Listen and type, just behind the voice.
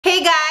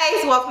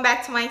welcome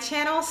back to my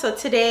channel. So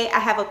today I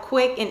have a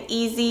quick and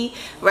easy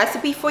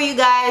recipe for you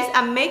guys.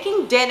 I'm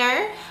making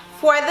dinner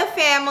for the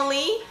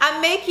family.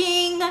 I'm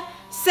making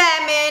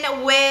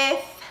salmon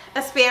with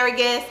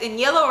asparagus and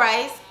yellow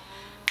rice.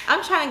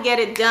 I'm trying to get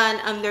it done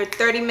under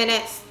 30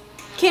 minutes.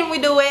 Can we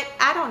do it?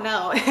 I don't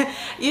know.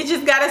 You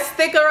just gotta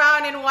stick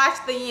around and watch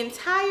the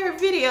entire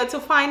video to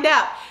find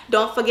out.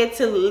 Don't forget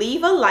to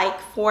leave a like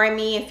for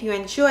me if you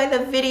enjoy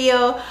the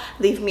video.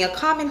 Leave me a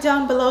comment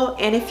down below,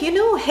 and if you're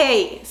new,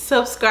 hey,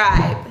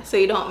 subscribe so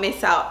you don't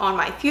miss out on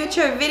my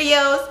future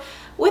videos.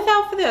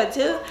 Without further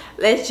ado,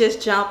 let's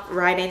just jump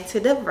right into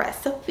the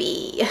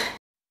recipe.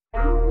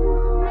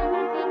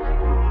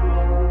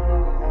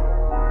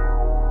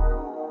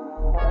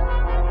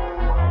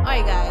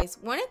 Alright guys,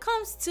 when it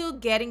comes to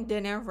getting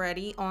dinner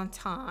ready on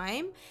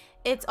time,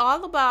 it's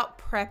all about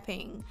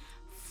prepping.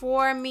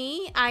 For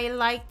me, I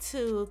like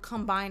to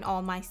combine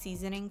all my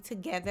seasoning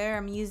together.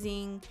 I'm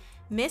using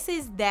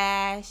Mrs.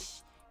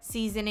 Dash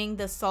seasoning,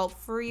 the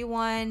salt-free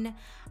one.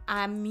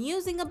 I'm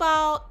using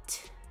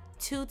about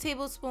 2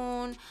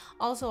 tablespoons.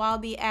 Also, I'll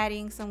be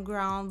adding some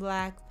ground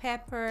black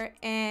pepper,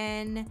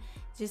 and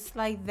just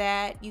like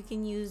that, you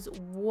can use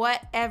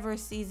whatever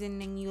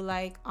seasoning you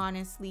like,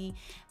 honestly,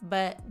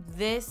 but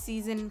this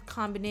season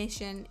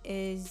combination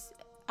is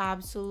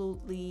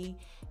absolutely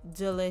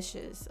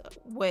delicious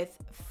with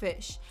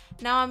fish.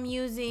 Now I'm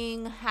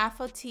using half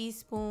a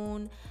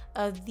teaspoon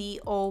of the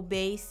Old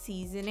Bay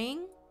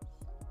seasoning,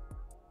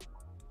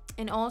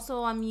 and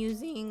also I'm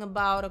using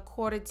about a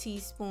 1/4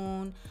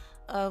 teaspoon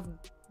of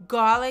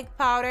garlic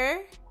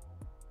powder,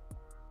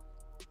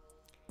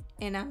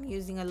 and I'm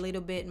using a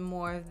little bit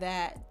more of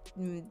that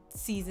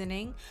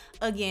seasoning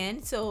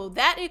again, so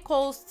that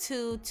equals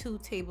to 2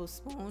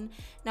 tablespoons.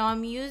 Now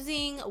I'm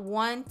using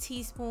 1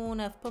 teaspoon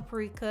of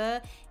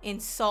paprika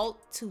and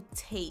salt to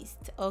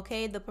taste.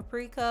 Okay, the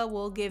paprika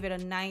will give it a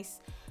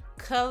nice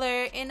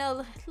color and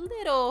a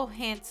little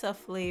hint of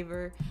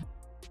flavor.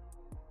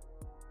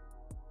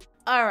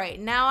 All right,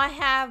 now I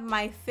have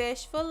my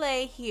fish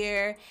fillet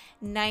here,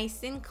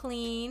 nice and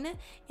clean,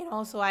 and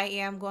also I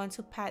am going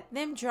to pat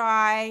them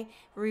dry,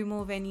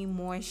 remove any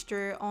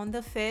moisture on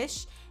the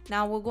fish.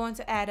 Now we're going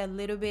to add a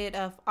little bit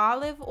of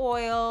olive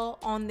oil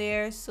on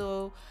there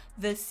so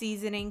the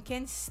seasoning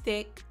can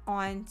stick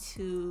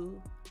onto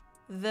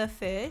the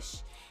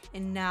fish.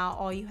 And now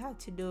all you have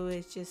to do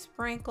is just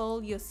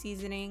sprinkle your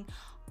seasoning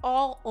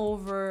all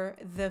over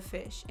the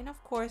fish, and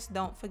of course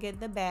don't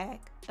forget the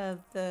back of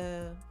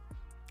the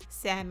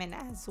salmon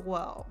as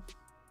well.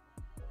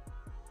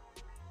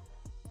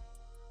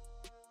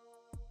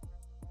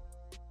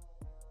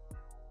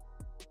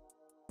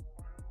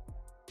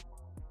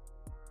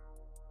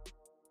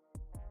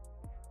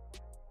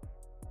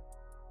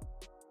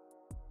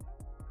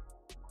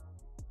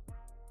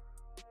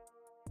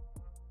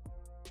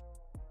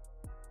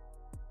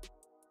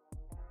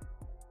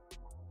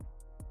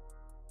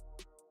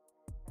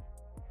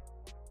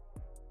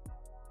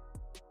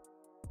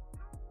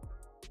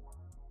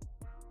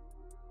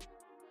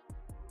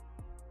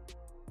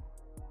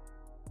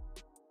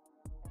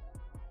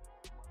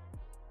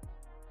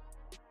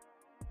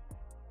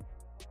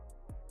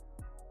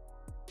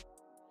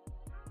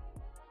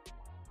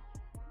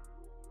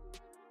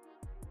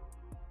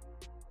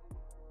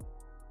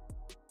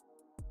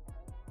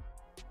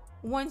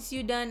 Once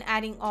you're done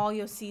adding all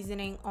your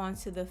seasoning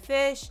onto the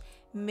fish,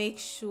 make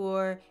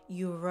sure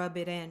you rub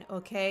it in,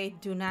 okay?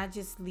 Do not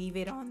just leave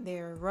it on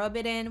there. Rub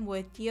it in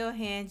with your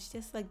hands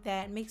just like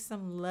that. Make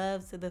some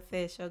love to the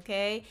fish,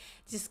 okay?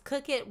 Just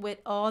cook it with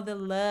all the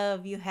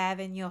love you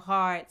have in your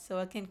heart so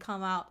it can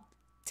come out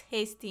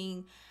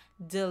tasting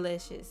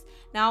delicious.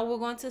 Now we're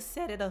going to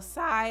set it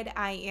aside.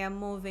 I am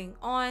moving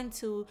on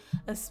to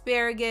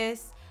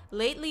asparagus.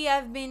 Lately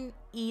I've been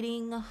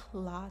eating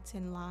lots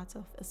and lots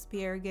of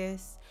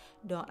asparagus.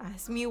 Don't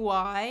ask me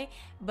why,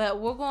 but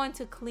we're going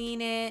to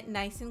clean it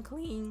nice and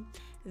clean.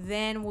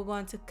 Then we're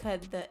going to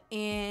cut the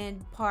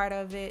end part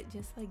of it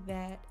just like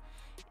that,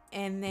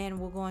 and then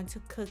we're going to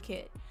cook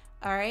it.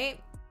 All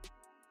right.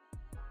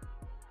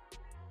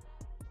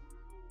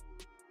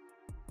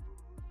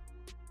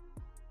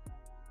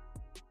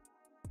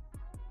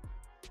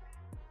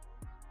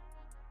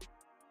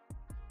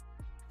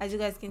 As you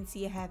guys can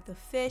see, I have the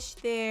fish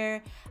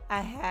there.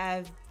 I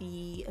have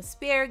the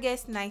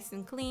asparagus nice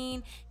and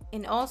clean.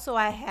 And also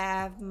I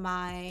have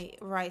my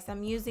rice.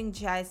 I'm using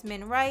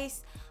jasmine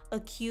rice, a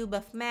cube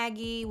of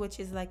maggi, which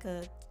is like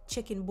a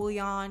chicken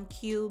bouillon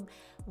cube,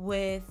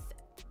 with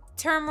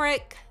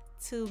turmeric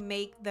to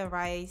make the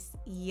rice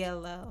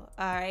yellow.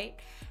 All right.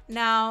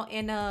 Now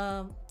in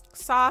a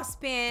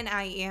saucepan,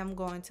 I am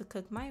going to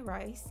cook my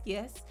rice.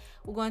 Yes,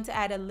 we're going to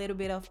add a little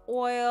bit of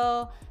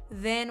oil.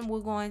 Then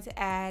we're going to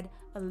add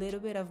a little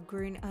bit of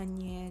green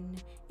onion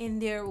in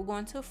there. We're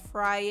going to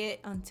fry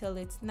it until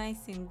it's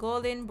nice and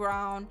golden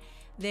brown.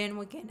 Then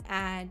we can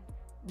add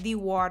the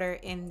water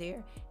in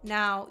there.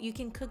 Now you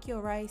can cook your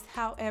rice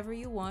however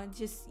you want.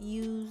 Just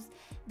use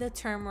the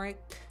turmeric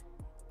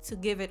to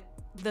give it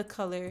the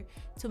color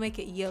to make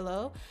it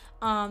yellow.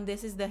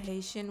 This is the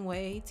Haitian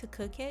way to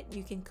cook it.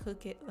 You can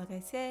cook it, like I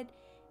said,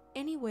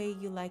 any way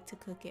you like to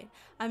cook it.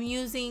 I'm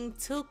using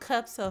 2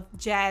 cups of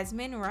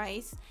jasmine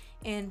rice,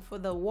 and for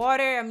the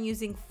water I'm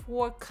using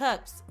 4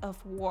 cups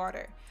of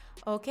water.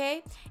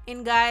 Okay,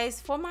 and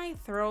guys, for my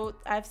throat,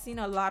 I've seen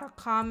a lot of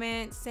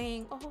comments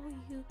saying, oh,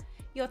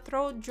 your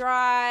throat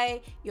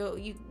dry,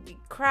 you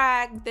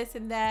crack, this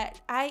and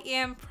that. I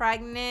am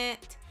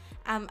pregnant,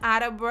 I'm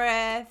out of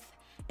breath,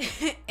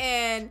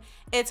 and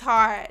it's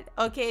hard.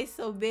 Okay,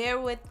 so bear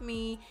with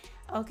me.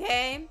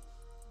 Okay,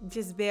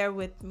 just bear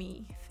with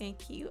me.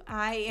 Thank you.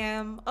 I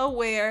am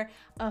aware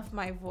of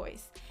my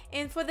voice.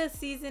 And for the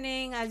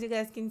seasoning, as you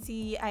guys can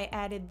see, I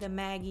added the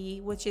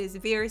Maggi, which is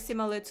very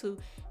similar to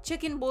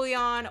chicken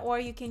bouillon, or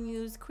you can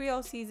use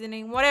Creole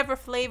seasoning, whatever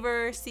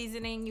flavor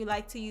seasoning you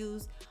like to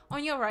use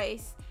on your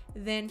rice.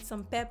 Then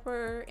some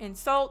pepper and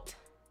salt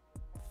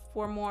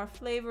for more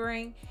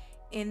flavoring.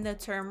 In the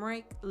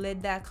turmeric,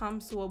 let that come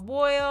to a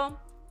boil.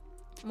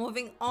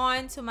 Moving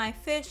on to my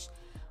fish,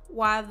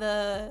 while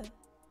the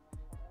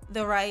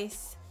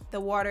rice, the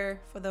water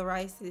for the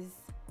rice is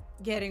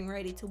getting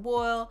ready to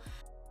boil,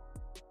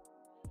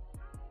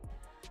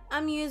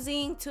 I'm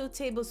using 2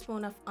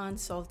 tablespoons of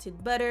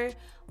unsalted butter.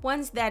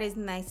 Once that is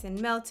nice and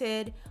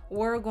melted,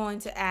 we're going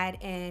to add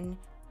in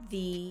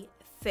the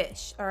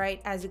fish. All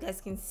right, as you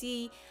guys can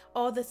see,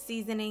 all the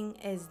seasoning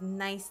is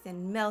nice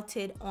and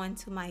melted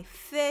onto my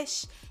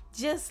fish,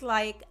 just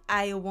like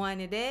I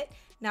wanted it.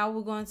 Now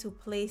we're going to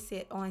place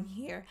it on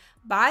here.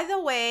 By the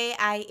way,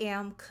 I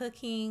am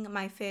cooking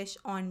my fish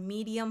on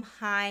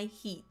medium-high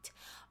heat.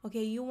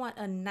 Okay, you want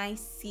a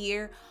nice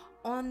sear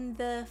on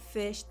the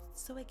fish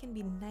so it can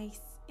be nice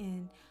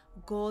and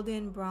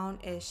golden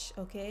brownish.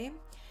 Okay,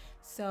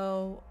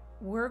 so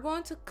we're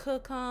going to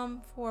cook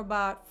them for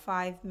about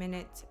 5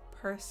 minutes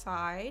per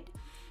side.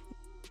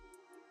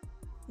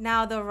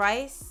 Now the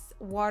rice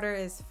water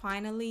is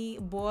finally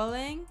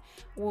boiling.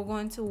 We're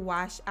going to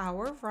wash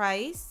our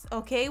rice.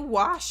 Okay,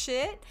 wash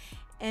it,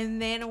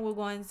 and then we're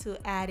going to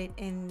add it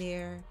in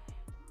there.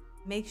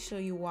 Make sure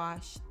you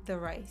wash the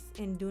rice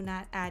and do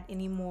not add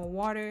any more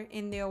water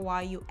in there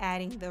while you're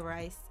adding the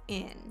rice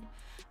in.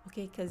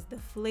 Okay, because the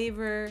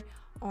flavor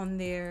on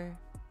there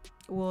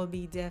will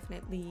be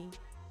definitely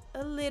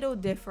a little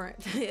different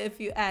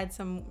if you add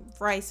some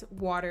rice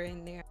water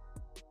in there.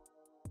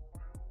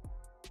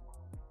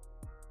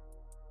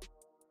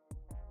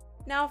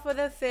 Now for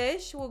the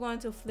fish, we're going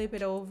to flip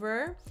it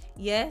over.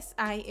 Yes,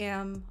 I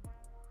am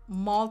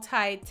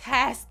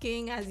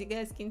multitasking, as you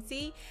guys can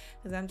see,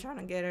 because I'm trying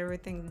to get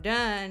everything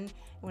done.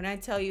 When I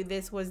tell you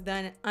this was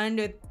done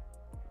under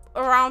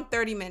around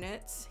 30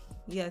 minutes,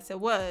 yes it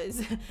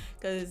was,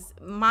 because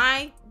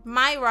my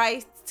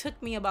rice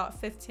took me about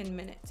 15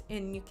 minutes,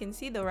 and you can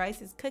see the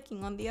rice is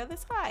cooking on the other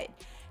side.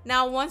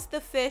 Now once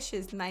the fish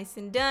is nice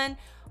and done,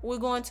 we're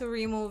going to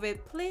remove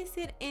it, place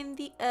it in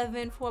the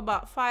oven for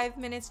about 5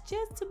 minutes,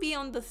 just to be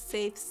on the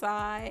safe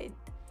side.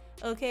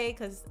 Okay,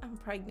 because I'm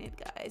pregnant,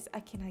 guys. I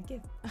cannot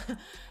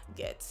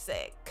get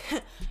sick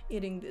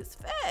eating this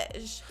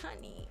fish,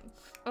 honey.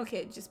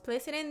 Okay, just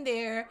place it in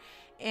there,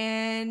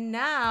 and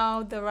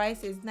now the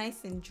rice is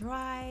nice and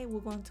dry. We're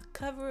going to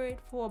cover it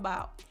for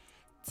about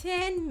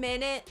 10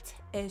 minutes.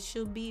 It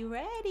should be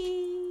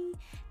ready.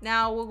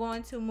 Now we're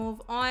going to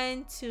move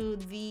on to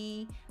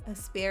the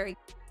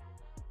asparagus.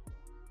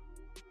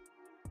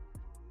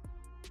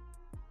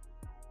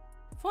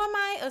 For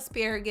my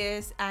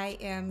asparagus, I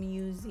am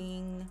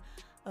using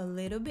a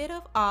little bit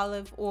of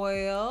olive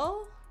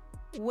oil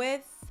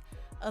with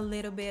a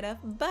little bit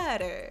of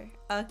butter.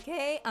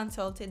 Okay,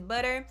 unsalted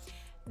butter.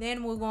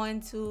 Then we're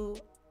going to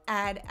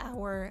add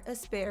our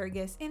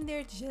asparagus in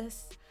there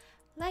just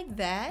like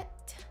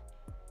that.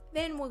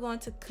 Then we're going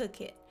to cook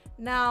it.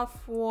 Now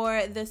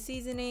for the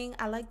seasoning,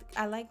 I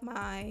like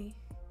my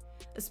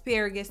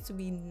asparagus to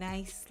be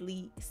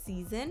nicely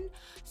seasoned,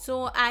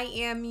 so I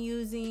am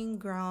using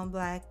ground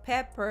black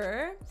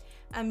pepper.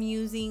 I'm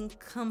using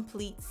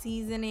complete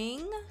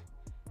seasoning.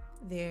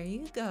 There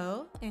you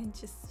go, and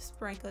just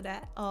sprinkle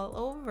that all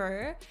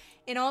over.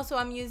 And also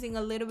I'm using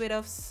a little bit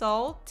of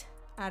salt.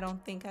 I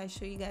don't think I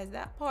show you guys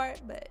that part,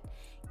 but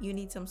you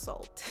need some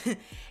salt.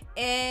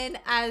 And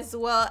as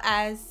well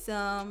as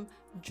some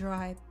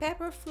dry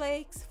pepper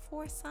flakes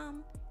for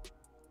some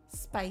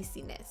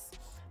spiciness.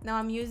 Now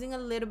I'm using a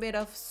little bit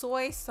of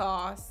soy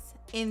sauce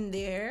in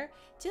there,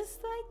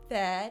 just like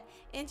that,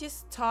 and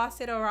just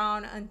toss it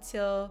around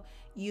until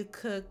you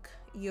cook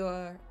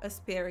your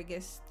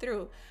asparagus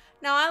through.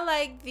 Now I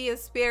like the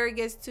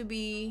asparagus to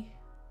be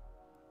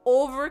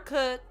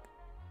overcooked.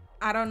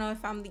 I don't know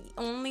if I'm the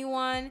only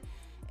one.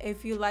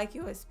 If you like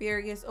your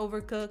asparagus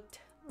overcooked,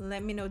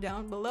 let me know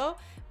down below.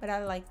 But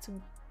I like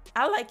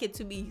it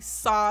to be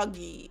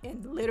soggy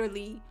and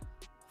literally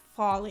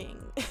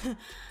falling.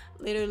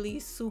 Literally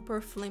super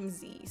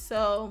flimsy.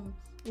 So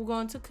we're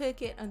going to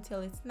cook it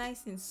until it's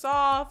nice and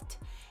soft,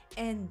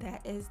 and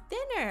that is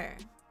dinner.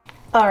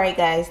 All right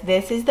guys,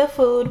 this is the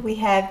food. We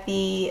have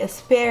the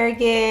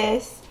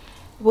asparagus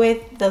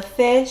with the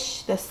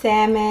fish, the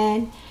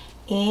salmon,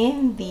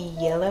 and the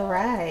yellow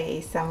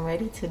rice. I'm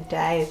ready to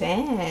dive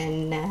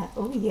in.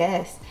 Oh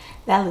yes,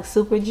 that looks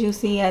super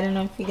juicy. I don't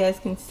know if you guys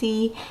can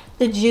see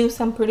the juice.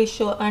 I'm pretty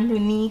sure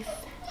underneath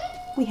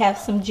we have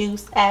some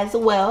juice as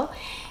well.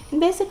 And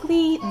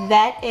basically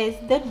that is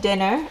the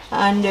dinner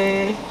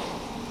under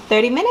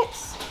 30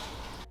 minutes.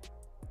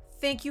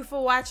 Thank you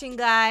for watching,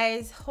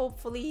 guys.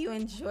 Hopefully you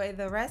enjoy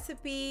the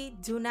recipe.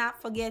 Do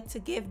not forget to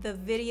give the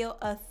video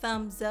a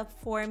thumbs up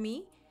for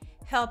me.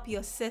 Help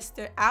your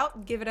sister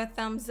out. Give it a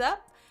thumbs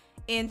up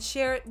and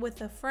share it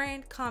with a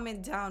friend.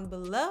 Comment down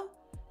below.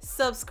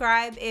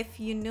 Subscribe if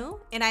you're new,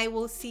 and I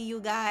will see you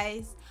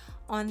guys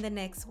on the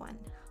next one.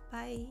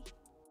 Bye.